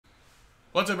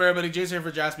What's up, everybody? Jason here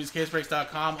for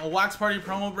JaspysCaseBreaks.com. A Wax Party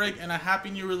promo break and a Happy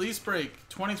New Release break.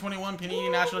 2021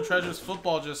 Panini National Treasures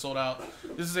Football just sold out.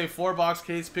 This is a 4-box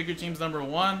case. Pick your team's number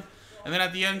 1. And then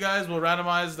at the end, guys, we'll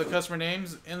randomize the customer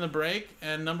names in the break.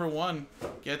 And number 1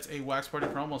 gets a Wax Party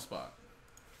promo spot.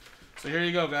 So here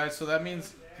you go, guys. So that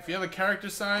means if you have a character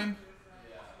sign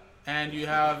and you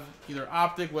have either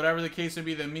optic, whatever the case may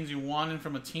be, that means you won in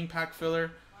from a team pack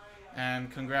filler. And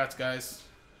congrats, guys.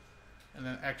 And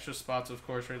then extra spots, of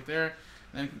course, right there.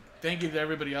 And thank you to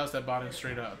everybody else that bought in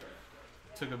straight up.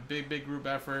 Took a big group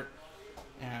effort,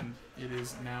 and it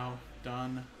is now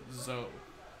done. So,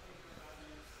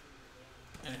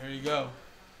 and here you go.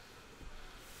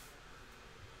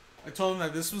 I told him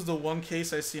that this was the one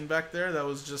case I seen back there that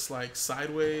was just like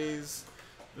sideways.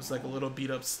 It was like a little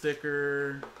beat up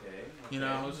sticker. Okay. You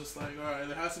know, I was just like, all right,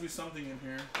 there has to be something in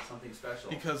here. Something special.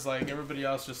 Because like everybody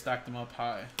else just stacked them up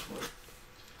high.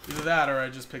 Either that or I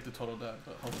just picked a total dud,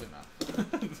 but hopefully not.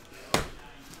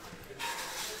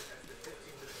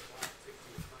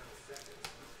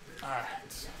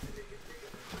 Alright.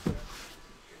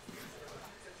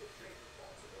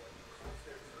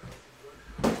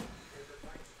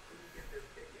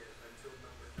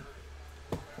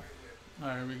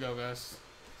 Alright, here we go, guys.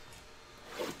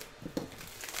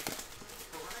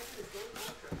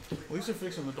 At least they're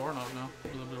fixing the doorknob now,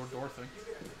 or the door thing.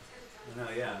 No,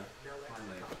 yeah.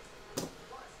 Finally.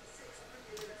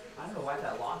 I don't know why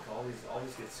that lock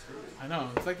always gets screwed. I know.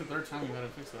 It's like the 3rd time we've had to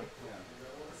fix that.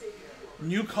 Yeah.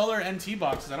 New color NT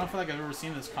boxes. I don't feel like I've ever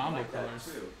seen this combo like colors.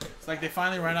 Too. It's like they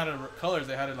finally ran out of colors.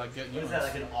 They had to like get new ones. Is that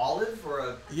like an olive or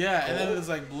a? Yeah, and then there's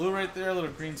like blue right there, a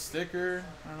little green sticker.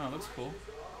 I don't know. It looks cool.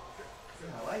 Yeah,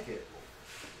 I like it.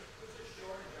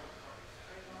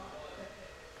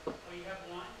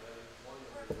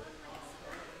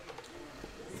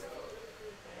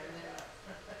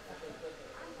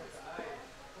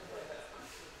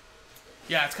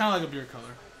 Yeah, it's kind of like a beer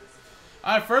color.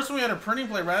 Alright, first one we had a printing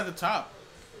plate right at the top.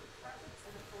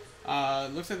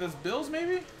 Looks like that's Bills,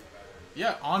 maybe?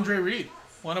 Yeah, Andre Reed.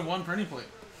 1 of 1 printing plate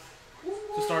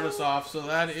to start us off. So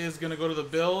that is going to go to the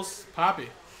Bills. Poppy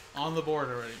on the board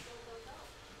already.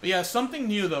 But yeah, something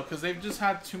new, though, because they've just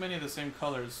had too many of the same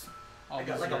colors all these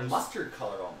like years. a mustard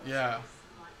color almost. Yeah.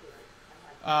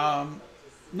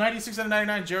 96 out of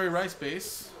 99, Jerry Rice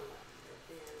base.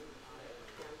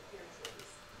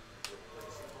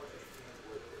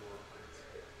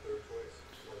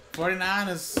 '49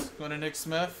 is going to Nick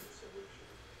Smith.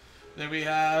 Then we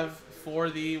have for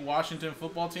the Washington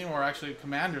football team, or actually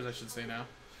Commanders, I should say now,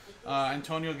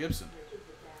 Antonio Gibson.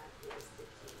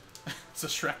 It's a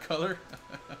Shrek color.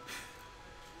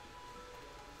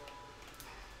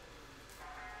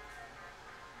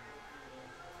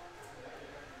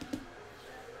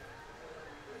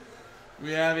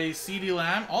 We have a CD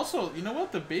Lamb. Also, you know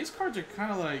what? The base cards are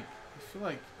kind of like, I feel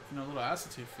like, you know, a little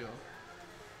acetate feel.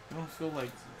 I don't feel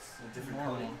like It's a different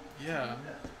normal. color. Yeah.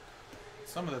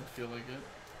 Some of them feel like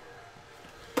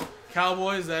it.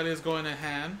 Cowboys, that is going to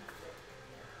hand.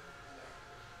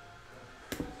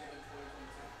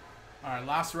 Alright,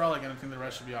 last relic, and I think the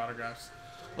rest should be autographs.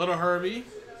 Little Herbie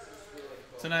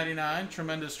to 99,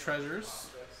 Tremendous Treasures.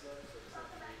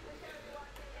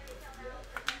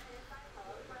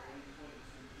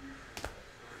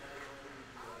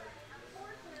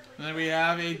 And then we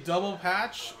have a double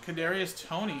patch, Kadarius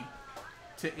Toney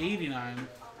to 89.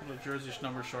 Little jersey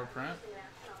number short print.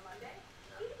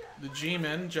 The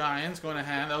G-Men, Giants, going to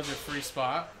hand. That was your free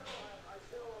spot.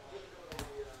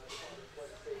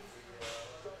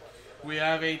 We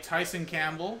have a Tyson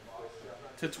Campbell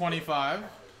to 25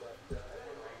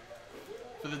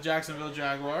 for the Jacksonville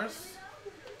Jaguars.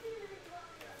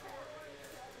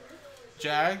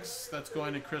 Jags, that's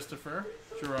going to Christopher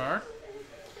Gerard.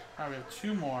 All right, we have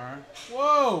 2 more.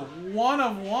 Whoa, 1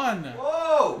 of 1.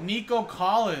 Whoa! Nico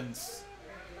Collins.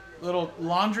 Little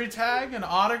laundry tag and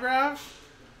autograph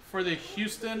for the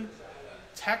Houston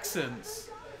Texans.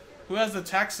 Who has the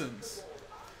Texans?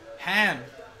 Han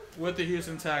with the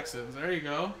Houston Texans. There you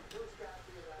go.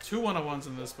 2 1 of 1s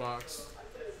in this box.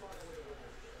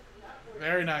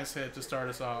 Very nice hit to start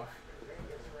us off.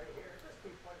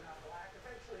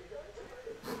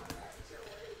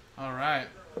 All right.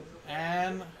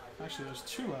 And actually, there's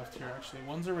 2 left here, actually.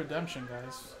 One's a redemption,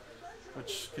 guys,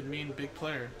 which could mean big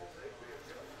player.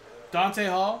 Dante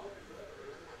Hall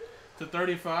to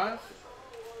 35.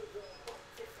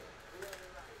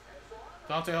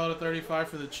 Dante Hall to 35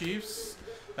 for the Chiefs.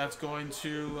 That's going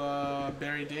to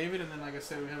Barry David. And then, like I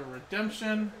said, we have a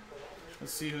redemption.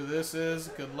 Let's see who this is.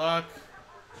 Good luck.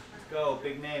 Let's go.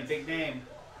 Big name. Big name.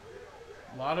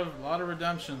 A lot of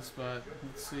redemptions, but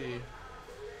let's see.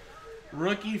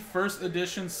 Rookie first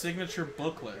edition signature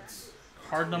booklets.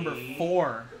 Card number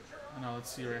 4. I know,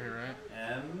 let's see right here, right?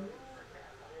 M.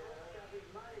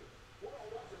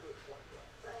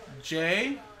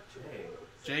 J.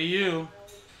 J. JU.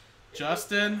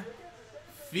 Justin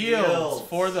Fields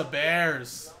for the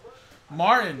Bears.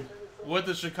 Martin with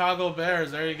the Chicago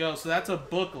Bears. There you go. So that's a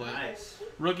booklet. Nice.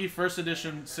 Rookie first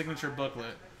edition signature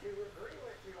booklet.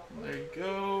 There you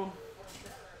go.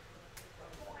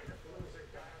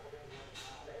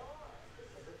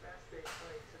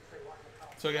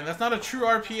 So again, that's not a true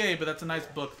RPA, but that's a nice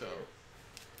book though.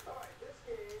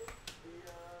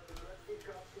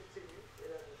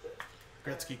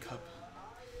 Gretzky Cup.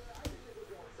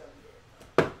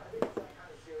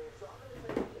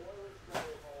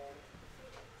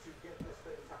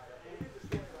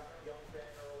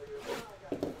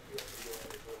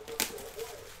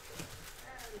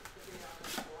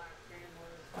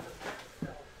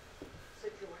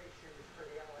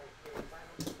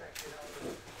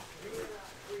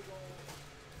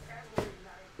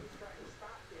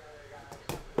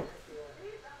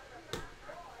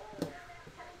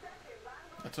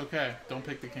 That's okay. Don't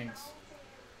pick the Kings.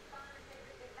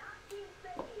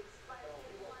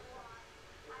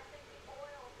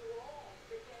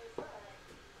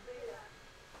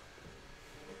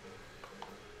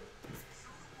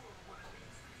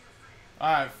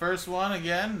 Alright, first one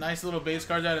again. Nice little base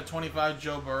card out of 25,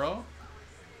 Joe Burrow.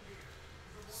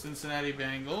 Cincinnati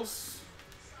Bengals.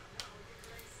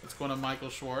 Let's go to Michael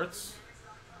Schwartz.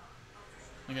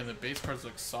 Again, the base cards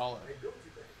look solid.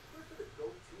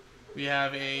 We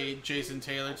have a Jason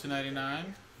Taylor /99.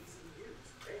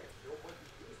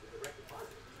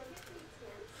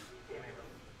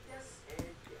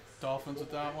 Dolphins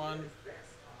with that one.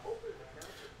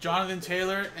 Jonathan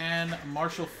Taylor and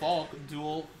Marshall Faulk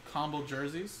dual combo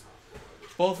jerseys.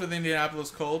 Both for the Indianapolis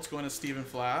Colts, going to Stephen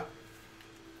Flatt.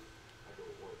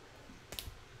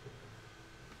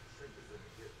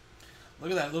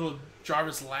 Look at that little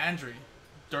Jarvis Landry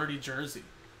dirty jersey.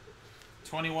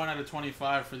 21 out of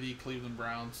 25 for the Cleveland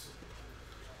Browns.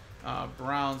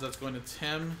 Browns, that's going to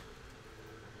Tim.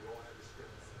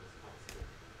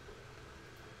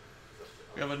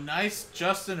 We have a nice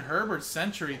Justin Herbert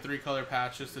Century 3-color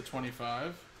patches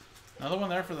 /25. Another one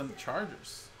there for the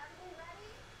Chargers.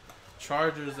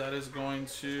 Chargers, that is going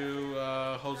to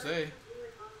Jose.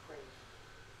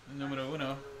 Numero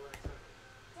uno.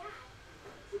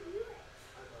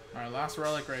 Alright, last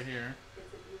relic right here.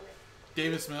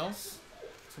 Davis Mills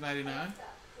 /99.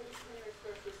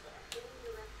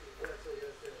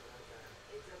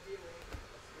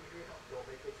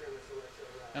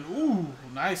 And ooh,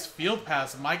 nice field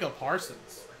pass, Micah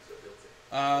Parsons.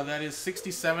 That is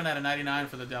 67 out of 99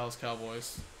 for the Dallas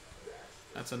Cowboys.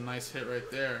 That's a nice hit right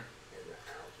there.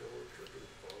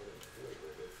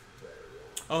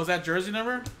 Oh, is that jersey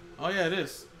number? Oh yeah, it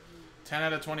is. 10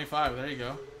 out of 25. There you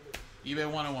go. eBay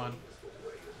 101.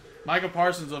 Micah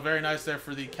Parsons, very nice there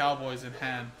for the Cowboys in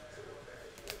hand.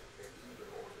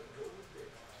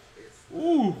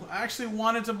 Ooh, I actually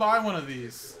wanted to buy one of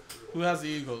these. Who has the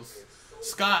Eagles?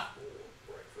 Scott.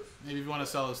 Maybe if you want to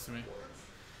sell this to me.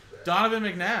 Donovan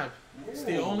McNabb. It's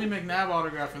the only McNabb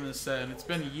autograph in this set, and it's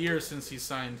been years since he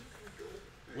signed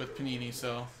with Panini,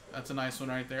 so that's a nice one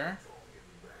right there.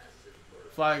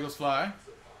 Fly Eagles fly.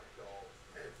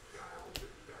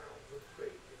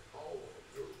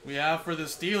 We have for the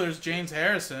Steelers, James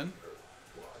Harrison.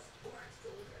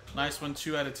 Nice one,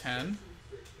 2 out of 10.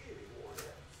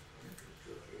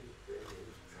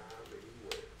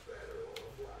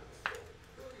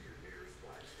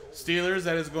 Steelers,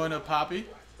 that is going to Poppy.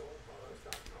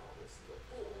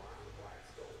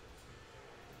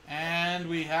 And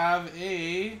we have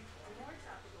a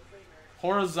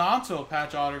horizontal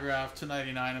patch autograph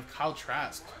 /99 of Kyle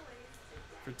Trask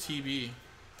for TB.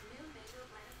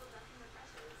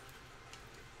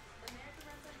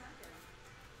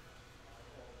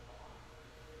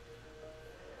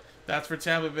 That's for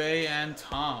Tampa Bay and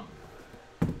Tom.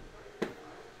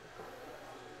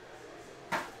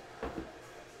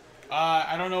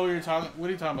 I don't know what you're talking. What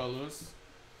are you talking about, Louis?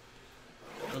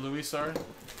 Or Louis, sorry.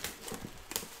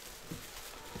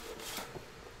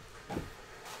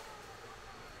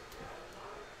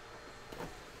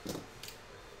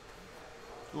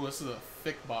 Ooh, this is a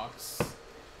thick box.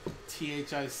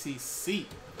 THICC.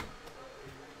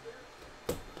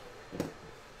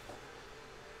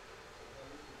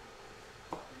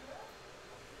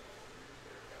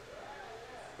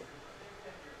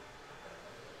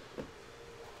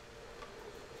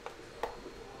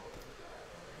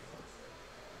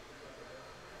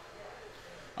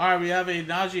 All right, we have a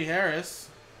Najee Harris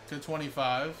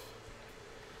 /25.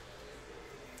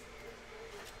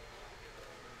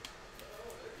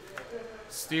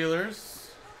 Steelers.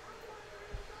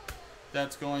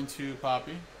 That's going to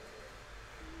Poppy.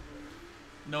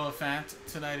 Noah Fant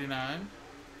 /99.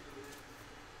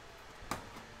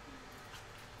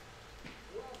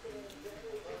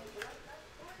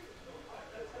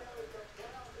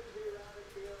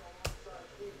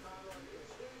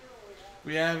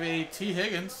 We have a T.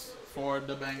 Higgins for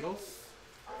the Bengals.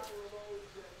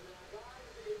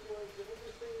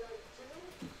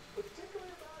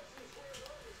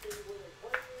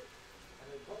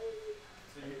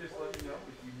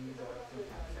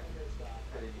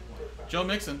 Joe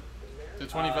Mixon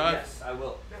 /25. Yes, I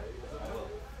will.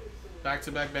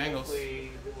 Back-to-back Bengals.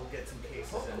 Hopefully we'll get some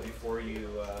cases in before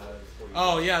you.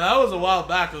 Oh yeah, that was a while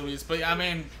back, Luis. But I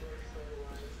mean,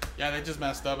 yeah, they just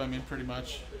messed up. I mean, pretty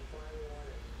much.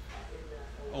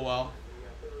 Oh well.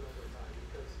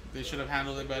 They should have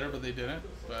handled it better, but they didn't.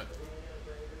 But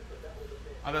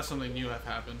I thought something new have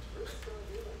happened.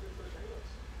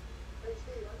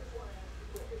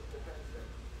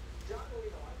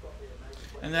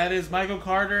 And that is Michael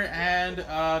Carter and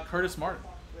Curtis Martin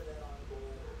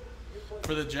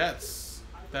for the Jets.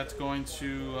 That's going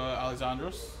to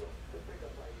Alexandros.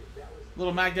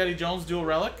 Little Mac Daddy Jones dual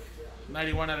relic,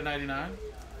 91/99.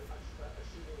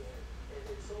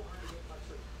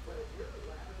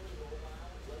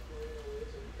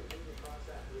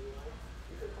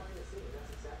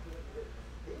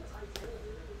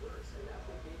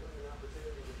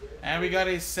 And we got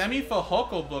a Semi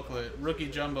Fajoko booklet,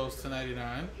 rookie jumbos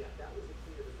 /99.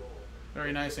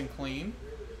 Very nice and clean.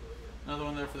 Another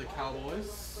one there for the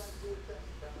Cowboys.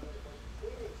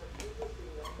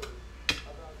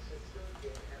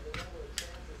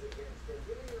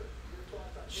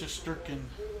 Shesterkin.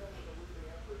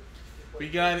 We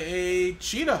got a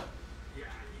Cheetah.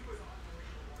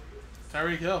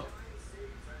 Tyreek Hill.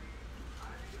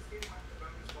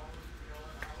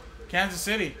 Kansas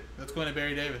City. That's going to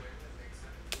Barry David.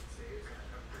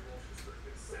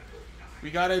 We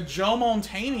got a Joe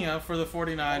Montana for the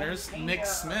 49ers. Nick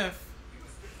Smith.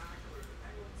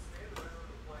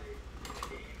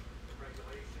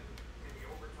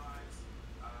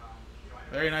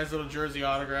 Very nice little jersey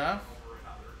autograph.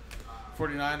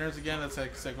 49ers again. That's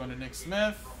going to Nick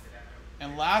Smith.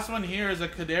 And last one here is a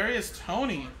Kadarius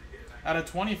Toney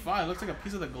 /25. Looks like a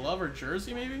piece of the Glover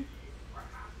jersey, maybe.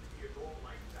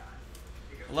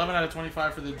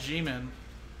 11/25 for the G-Men.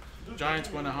 Giants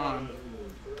going to Han.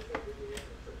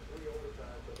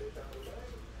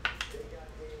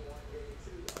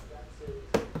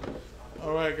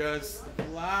 All right, guys.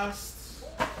 Last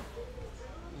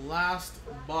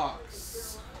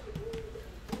box.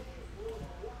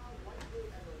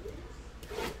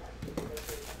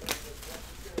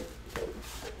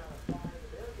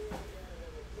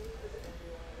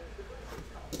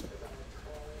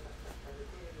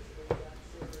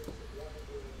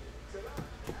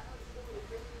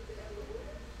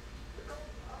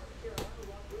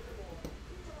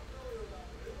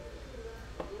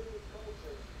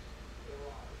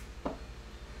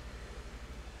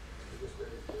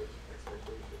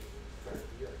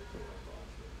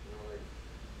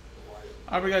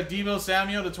 All right, we got Deebo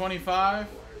Samuel /25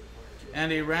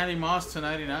 and a Randy Moss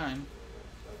 /99.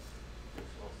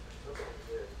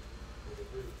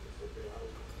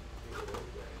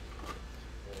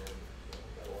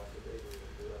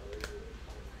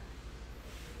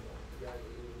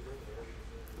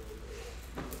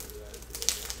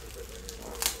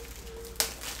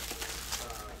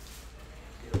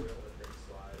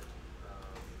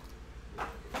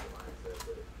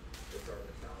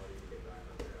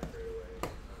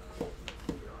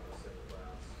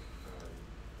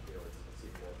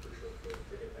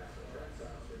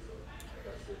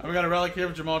 And we got a relic here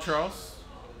of Jamal Charles.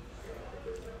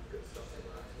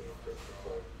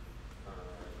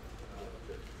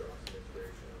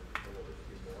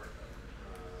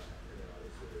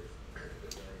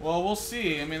 Well, we'll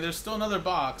see. I mean, there's still another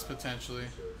box, potentially.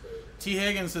 T.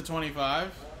 Higgins /25.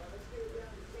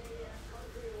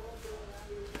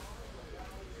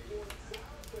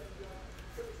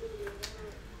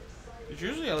 There's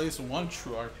usually at least one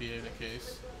true RPA in a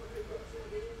case.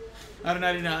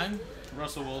 /99,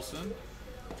 Russell Wilson.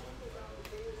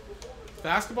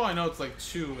 Basketball, I know it's like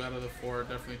 2 out of the 4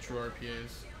 definitely true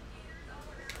RPAs.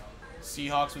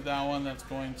 Seahawks with that one, that's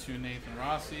going to Nathan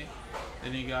Rossi.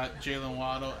 Then you got Jalen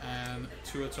Waddle and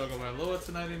Tua Tagovailoa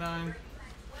 /99.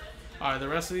 All right, the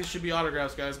rest of these should be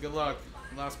autographs, guys. Good luck.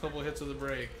 Last couple hits of the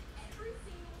break.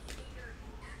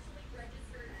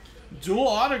 Dual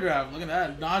autograph. Look at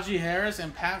that. Najee Harris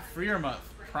and Pat Freiermuth.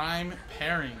 Prime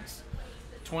pairings.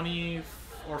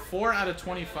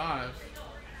 4/25.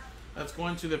 That's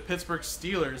going to the Pittsburgh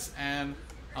Steelers and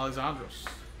Alexandros.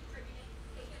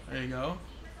 There you go.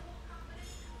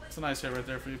 That's a nice hit right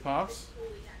there for you, Pops.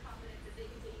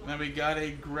 And then we got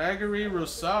a Gregory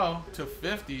Rousseau to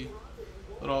 50.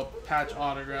 Little patch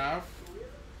autograph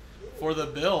for the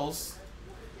Bills.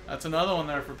 That's another one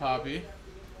there for Poppy.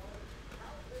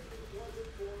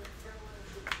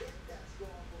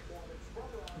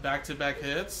 Back-to-back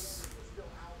hits.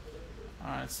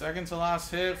 Alright, second to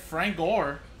last hit. Frank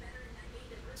Gore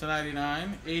to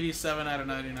 99. 87 out of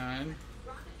 99.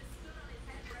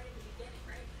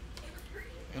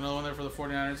 Another one there for the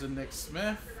 49ers and Nick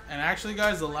Smith. And actually,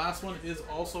 guys, the last one is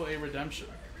also a redemption.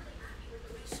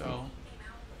 So,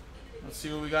 let's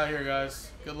see what we got here,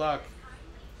 guys. Good luck.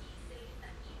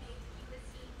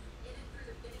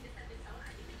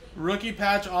 Rookie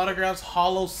patch autographs,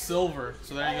 hollow silver.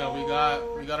 So there you go.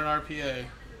 We got an RPA.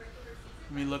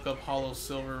 Let me look up hollow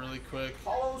silver really quick.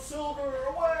 Hollow silver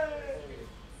away.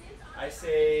 I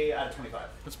say out of 25.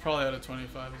 It's probably out of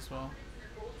 25 as well.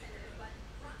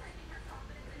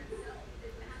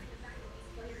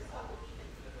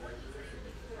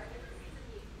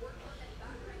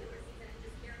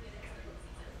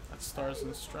 That's Stars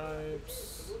and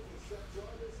Stripes.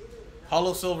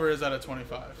 Hollow silver is out of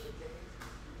 25.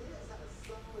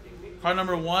 Card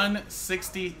number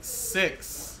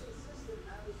 166.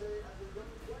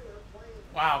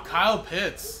 Wow, Kyle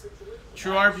Pitts.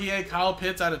 True RPA Kyle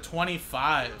Pitts out of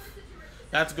 25.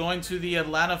 That's going to the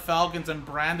Atlanta Falcons and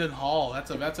Brandon Hall.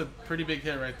 That's a pretty big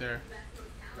hit right there.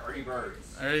 30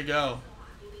 birds. There you go.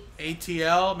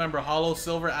 ATL, remember, hollow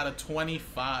silver out of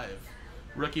 25.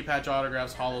 Rookie patch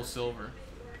autographs, hollow silver.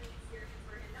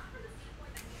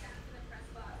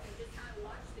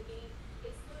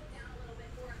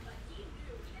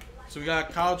 So we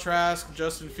got Kyle Trask,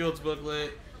 Justin Fields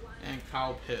booklet, and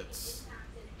Kyle Pitts.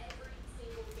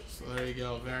 So there you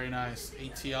go. Very nice.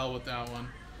 ATL with that one.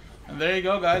 And there you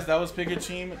go, guys. That was Picker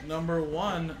Team number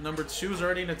 1. Number 2 is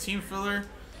already in a team filler.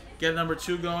 Get number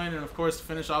 2 going, and of course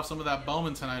finish off some of that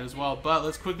Bowman tonight as well. But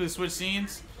let's quickly switch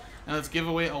scenes, and let's give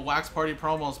away a Wax Party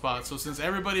promo spot. So since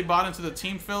everybody bought into the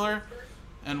team filler,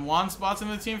 and Juan spots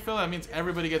into the team filler, that means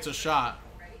everybody gets a shot.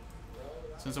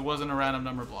 Since it wasn't a random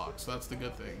number block, so that's the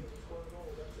good thing.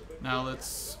 Now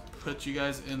let's put you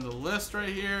guys in the list right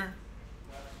here.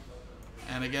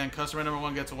 And again, customer number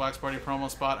 1 gets a Wax Party promo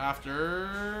spot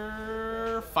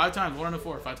after 5 times. 1 and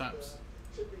 4, 5 times.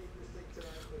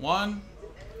 1,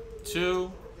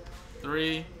 2,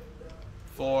 3,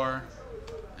 4,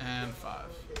 and 5.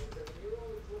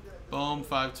 Boom,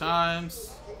 5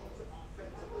 times.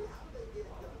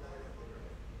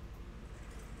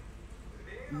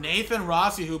 Nathan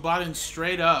Rossi, who bought in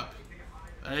straight up.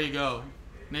 There you go.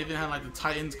 Nathan had like the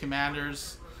Titans,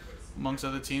 Commanders, amongst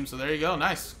other teams. So there you go.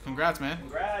 Nice. Congrats, man.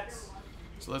 Congrats.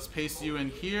 So let's paste you in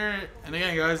here. And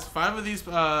again, guys, 5 of these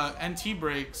NT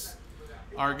breaks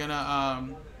are going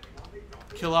to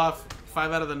kill off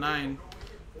 5 out of the 9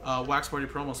 Wax Party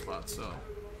promo spots. So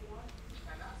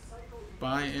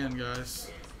buy in, guys.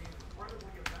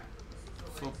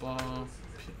 Football,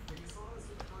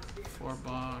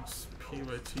 4-box,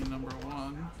 PYT number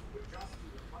 1.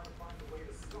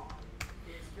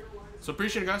 So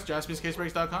appreciate it, guys.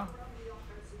 JaspysCaseBreaks.com.